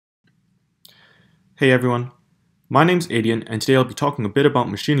Hey everyone, my name's Adian and today I'll be talking a bit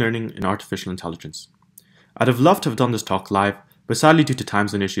about machine learning and artificial intelligence. I'd have loved to have done this talk live, but sadly due to time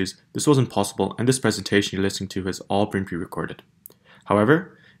zone issues, this wasn't possible and this presentation you're listening to has all been pre-recorded.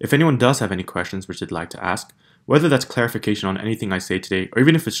 However, if anyone does have any questions which they'd like to ask, whether that's clarification on anything I say today or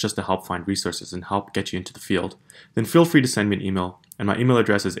even if it's just to help find resources and help get you into the field, then feel free to send me an email and my email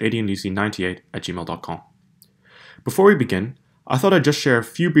address is adianlucy98@gmail.com. Before we begin, I thought I'd just share a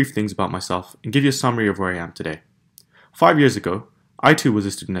few brief things about myself and give you a summary of where I am today. 5 years ago, I too was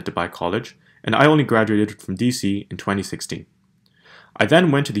a student at Dubai College, and I only graduated from DC in 2016. I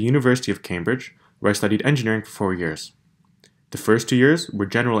then went to the University of Cambridge, where I studied engineering for 4 years. The first 2 years were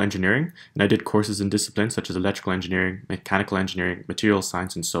general engineering, and I did courses in disciplines such as electrical engineering, mechanical engineering, materials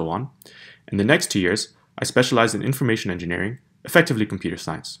science, and so on. And the next 2 years, I specialized in information engineering, effectively computer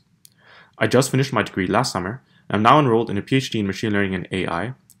science. I just finished my degree last summer, and I'm now enrolled in a PhD in machine learning and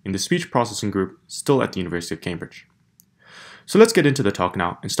AI in the speech processing group still at the University of Cambridge. So let's get into the talk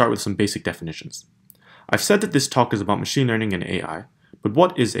now and start with some basic definitions. I've said that this talk is about machine learning and AI, but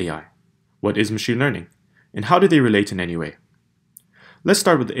what is AI? What is machine learning? And how do they relate in any way? Let's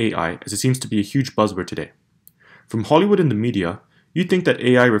start with AI, as it seems to be a huge buzzword today. From Hollywood and the media, you'd think that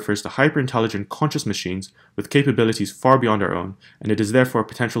AI refers to hyper-intelligent conscious machines with capabilities far beyond our own, and it is therefore a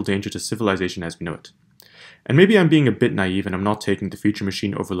potential danger to civilization as we know it. And maybe I'm being a bit naive and I'm not taking the future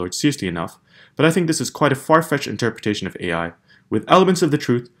machine overlord seriously enough, but I think this is quite a far-fetched interpretation of AI, with elements of the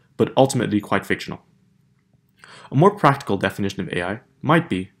truth, but ultimately quite fictional. A more practical definition of AI might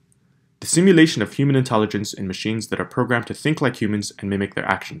be the simulation of human intelligence in machines that are programmed to think like humans and mimic their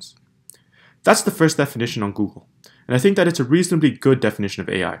actions. That's the first definition on Google, and I think that it's a reasonably good definition of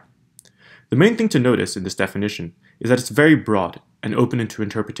AI. The main thing to notice in this definition is that it's very broad and open to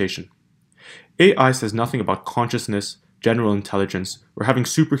interpretation. AI says nothing about consciousness, general intelligence, or having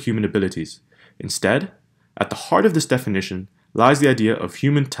superhuman abilities. Instead, at the heart of this definition lies the idea of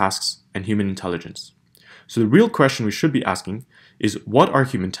human tasks and human intelligence. So the real question we should be asking is, what are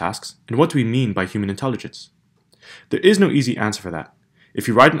human tasks and what do we mean by human intelligence? There is no easy answer for that. If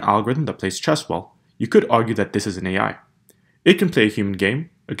you write an algorithm that plays chess well, you could argue that this is an AI. It can play a human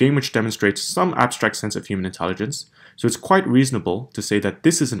game, a game which demonstrates some abstract sense of human intelligence, so it's quite reasonable to say that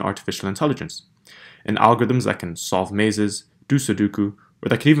this is an artificial intelligence. And algorithms that can solve mazes, do Sudoku, or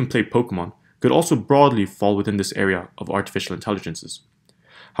that can even play Pokemon could also broadly fall within this area of artificial intelligences.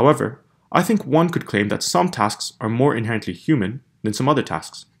 However, I think one could claim that some tasks are more inherently human than some other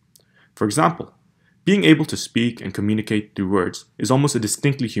tasks. For example, being able to speak and communicate through words is almost a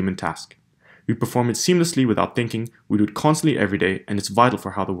distinctly human task. We perform it seamlessly without thinking, we do it constantly every day, and it's vital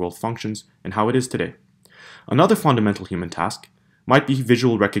for how the world functions and how it is today. Another fundamental human task might be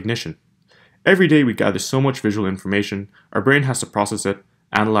visual recognition. Every day we gather so much visual information, our brain has to process it,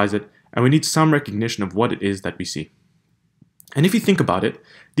 analyze it, and we need some recognition of what it is that we see. And if you think about it,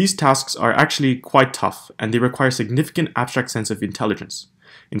 these tasks are actually quite tough and they require significant abstract sense of intelligence.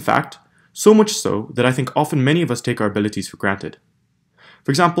 In fact, so much so that I think often many of us take our abilities for granted.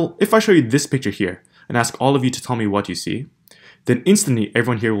 For example, if I show you this picture here and ask all of you to tell me what you see, then instantly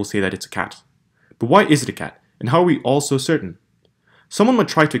everyone here will say that it's a cat. But why is it a cat? And how are we all so certain? Someone might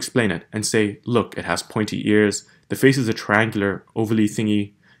try to explain it and say, look, it has pointy ears, the face is a triangular, ovally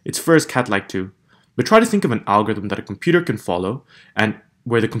thingy, its fur is cat-like too. But try to think of an algorithm that a computer can follow and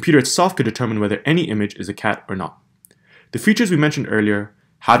where the computer itself could determine whether any image is a cat or not. The features we mentioned earlier,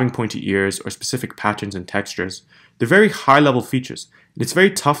 having pointy ears or specific patterns and textures, they're very high-level features, and it's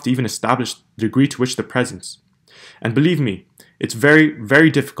very tough to even establish the degree to which they're present. And believe me, it's very, very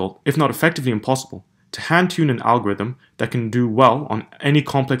difficult, if not effectively impossible, to hand-tune an algorithm that can do well on any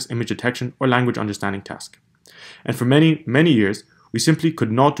complex image detection or language understanding task. And for many, many years, we simply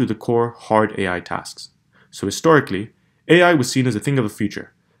could not do the core hard AI tasks. So historically, AI was seen as a thing of the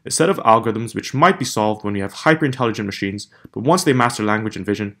future, a set of algorithms which might be solved when we have hyper-intelligent machines, but once they master language and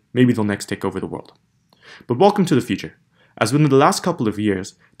vision, maybe they'll next take over the world. But welcome to the future, as within the last couple of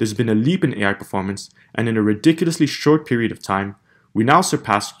years, there's been a leap in AI performance, and in a ridiculously short period of time, we now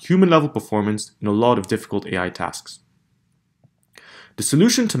surpass human-level performance in a lot of difficult AI tasks. The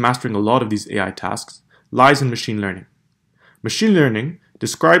solution to mastering a lot of these AI tasks lies in machine learning. Machine learning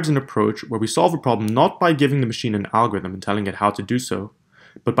describes an approach where we solve a problem not by giving the machine an algorithm and telling it how to do so,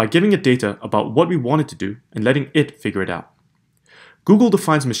 but by giving it data about what we want it to do and letting it figure it out. Google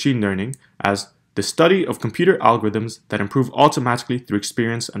defines machine learning as the study of computer algorithms that improve automatically through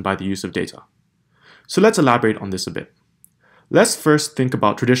experience and by the use of data. So let's elaborate on this a bit. Let's first think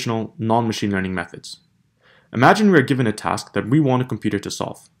about traditional non-machine learning methods. Imagine we are given a task that we want a computer to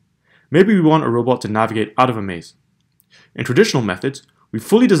solve. Maybe we want a robot to navigate out of a maze. In traditional methods, We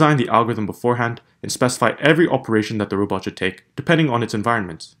fully design the algorithm beforehand and specify every operation that the robot should take, depending on its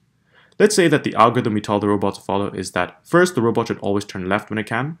environment. Let's say that the algorithm we tell the robot to follow is that first, the robot should always turn left when it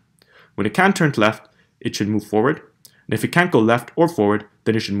can. When it can turn left, it should move forward. And if it can't go left or forward,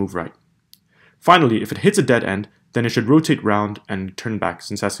 then it should move right. Finally, if it hits a dead end, then it should rotate round and turn back,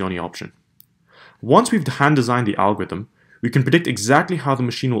 since that's the only option. Once we've hand designed the algorithm, we can predict exactly how the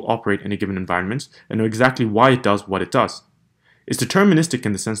machine will operate in a given environment and know exactly why it does what it does. It's deterministic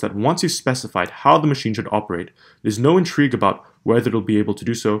in the sense that once you've specified how the machine should operate, there's no intrigue about whether it'll be able to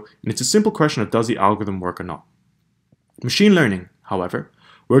do so, and it's a simple question of does the algorithm work or not. Machine learning, however,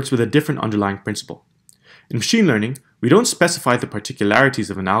 works with a different underlying principle. In machine learning, we don't specify the particularities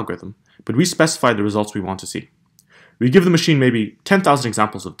of an algorithm, but we specify the results we want to see. We give the machine maybe 10,000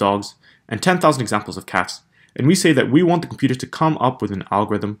 examples of dogs and 10,000 examples of cats, and we say that we want the computer to come up with an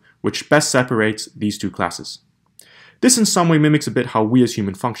algorithm which best separates these two classes. This in some way mimics a bit how we as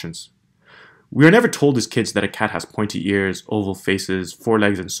humans functions. We are never told as kids that a cat has pointy ears, oval faces, 4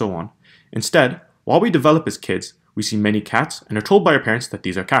 legs, and so on. Instead, while we develop as kids, we see many cats and are told by our parents that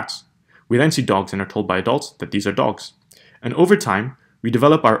these are cats. We then see dogs and are told by adults that these are dogs. And over time, we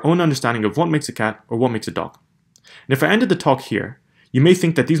develop our own understanding of what makes a cat or what makes a dog. And if I ended the talk here, you may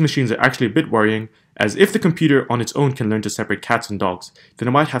think that these machines are actually a bit worrying, as if the computer on its own can learn to separate cats and dogs, then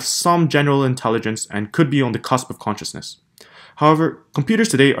it might have some general intelligence and could be on the cusp of consciousness. However, computers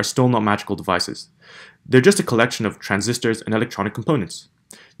today are still not magical devices. They're just a collection of transistors and electronic components.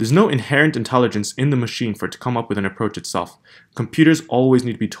 There's no inherent intelligence in the machine for it to come up with an approach itself. Computers always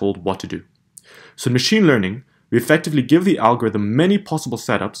need to be told what to do. So in machine learning, we effectively give the algorithm many possible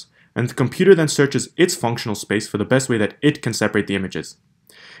setups, and the computer then searches its functional space for the best way that it can separate the images.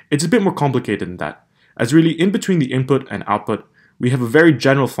 It's a bit more complicated than that, as really in between the input and output, we have a very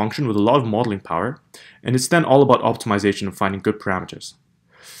general function with a lot of modeling power, and it's then all about optimization and finding good parameters.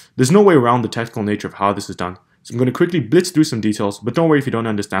 There's no way around the technical nature of how this is done, so I'm going to quickly blitz through some details, but don't worry if you don't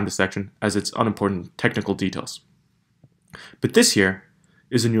understand this section, as it's unimportant technical details. But this here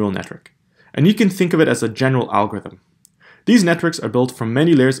is a neural network, and you can think of it as a general algorithm. These networks are built from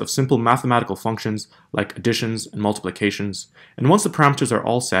many layers of simple mathematical functions like additions and multiplications, and once the parameters are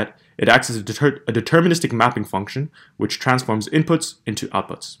all set, it acts as a deterministic mapping function which transforms inputs into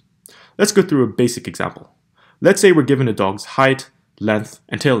outputs. Let's go through a basic example. Let's say we're given a dog's height, length,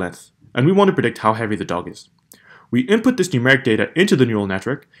 and tail length, and we want to predict how heavy the dog is. We input this numeric data into the neural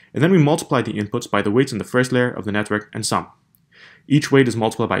network, and then we multiply the inputs by the weights in the first layer of the network and sum. Each weight is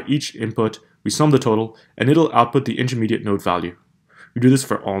multiplied by each input, we sum the total, and it'll output the intermediate node value. We do this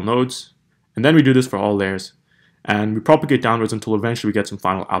for all nodes, and then we do this for all layers, and we propagate downwards until eventually we get some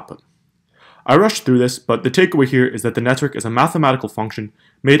final output. I rushed through this, but the takeaway here is that the network is a mathematical function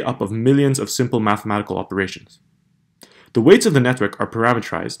made up of millions of simple mathematical operations. The weights of the network are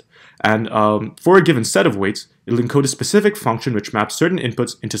parameterized, and for a given set of weights, it'll encode a specific function which maps certain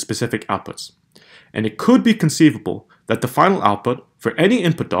inputs into specific outputs. And it could be conceivable that the final output for any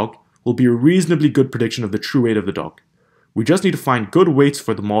input dog will be a reasonably good prediction of the true weight of the dog. We just need to find good weights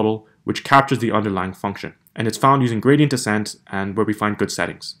for the model which captures the underlying function, and it's found using gradient descent and where we find good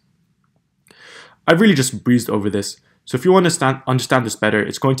settings. I've really just breezed over this, so if you want to understand this better,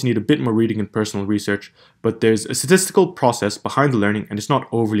 it's going to need a bit more reading and personal research, but there's a statistical process behind the learning and it's not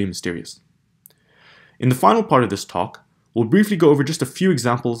overly mysterious. In the final part of this talk, we'll briefly go over just a few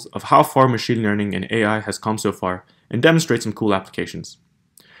examples of how far machine learning and AI has come so far and demonstrate some cool applications.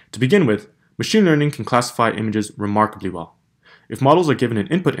 To begin with, machine learning can classify images remarkably well. If models are given an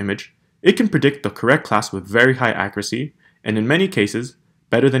input image, it can predict the correct class with very high accuracy, and in many cases,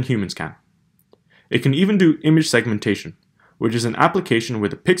 better than humans can. It can even do image segmentation, which is an application where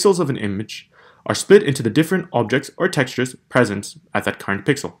the pixels of an image are split into the different objects or textures present at that current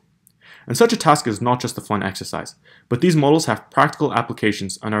pixel. And such a task is not just a fun exercise, but these models have practical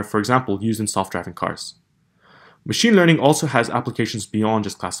applications and are, for example, used in self-driving cars. Machine learning also has applications beyond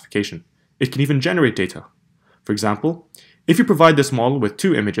just classification. It can even generate data. For example, if you provide this model with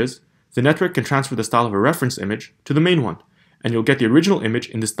 2 images, the network can transfer the style of a reference image to the main one, and you'll get the original image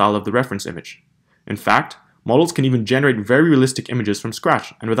in the style of the reference image. In fact, models can even generate very realistic images from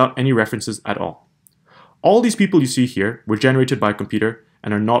scratch and without any references at all. All these people you see here were generated by a computer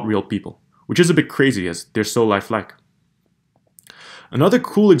and are not real people, which is a bit crazy as they're so lifelike. Another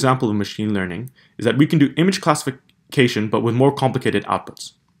cool example of machine learning is that we can do image classification but with more complicated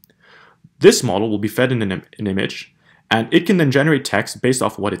outputs. This model will be fed in an image, and it can then generate text based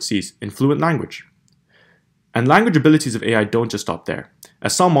off what it sees in fluent language. And language abilities of AI don't just stop there,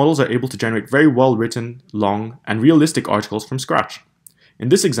 as some models are able to generate very well written, long, and realistic articles from scratch. In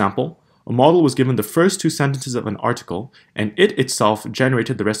this example, A model was given the first two sentences of an article, and it itself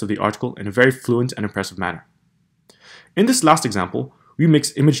generated the rest of the article in a very fluent and impressive manner. In this last example, we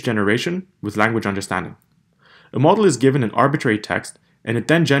mix image generation with language understanding. A model is given an arbitrary text, and it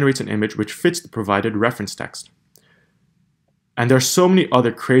then generates an image which fits the provided reference text. And there are so many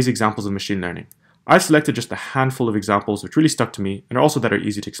other crazy examples of machine learning. I've selected just a handful of examples which really stuck to me and are also that are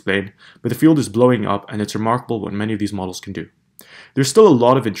easy to explain, but the field is blowing up and it's remarkable what many of these models can do. There's still a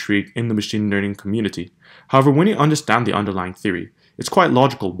lot of intrigue in the machine learning community. However, when you understand the underlying theory, it's quite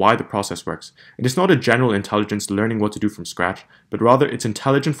logical why the process works, and it's not a general intelligence learning what to do from scratch, but rather it's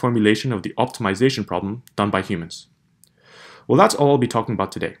intelligent formulation of the optimization problem done by humans. Well, that's all I'll be talking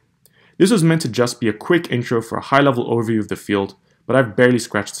about today. This was meant to just be a quick intro for a high-level overview of the field, but I've barely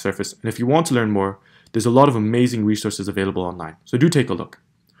scratched the surface, and if you want to learn more, there's a lot of amazing resources available online, so do take a look.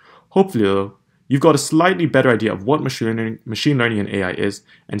 Hopefully though, you've got a slightly better idea of what machine learning and AI is,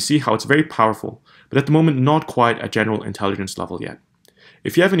 and see how it's very powerful, but at the moment not quite at general intelligence level yet.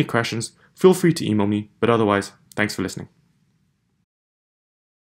 If you have any questions, feel free to email me, but otherwise, thanks for listening.